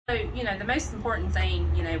So, you know, the most important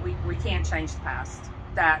thing, you know, we can't change the past.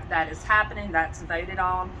 That is happening, that's voted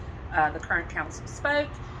on. The current council spoke,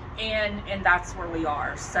 and that's where we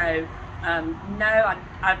are. So, no,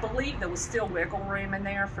 I believe there was still wiggle room in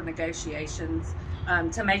there for negotiations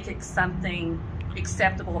to make it something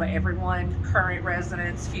acceptable to everyone, current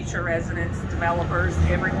residents, future residents, developers,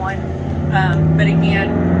 everyone. But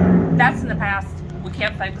again, that's in the past. We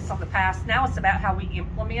can't focus on the past. Now it's about how we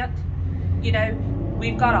implement. You know,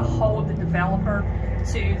 we've got to hold the developer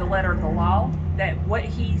to the letter of the law, that what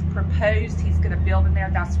he's proposed he's going to build in there,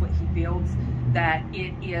 that's what he builds, that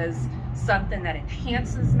it is something that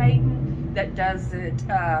enhances Maiden, that doesn't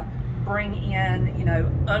bring in, you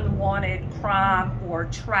know, unwanted crime or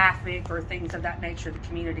traffic or things of that nature to the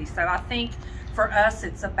community. So I think for us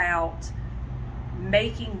it's about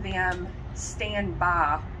making them stand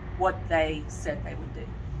by what they said they would do.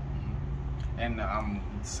 And I'm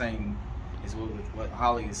saying is what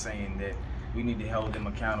Holly is saying, that we need to hold them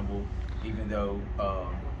accountable, even though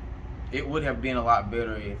it would have been a lot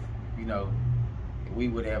better if, you know, we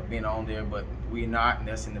would have been on there, but we're not, and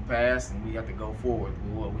that's in the past, and we have to go forward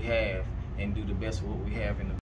with what we have and do the best with what we have in the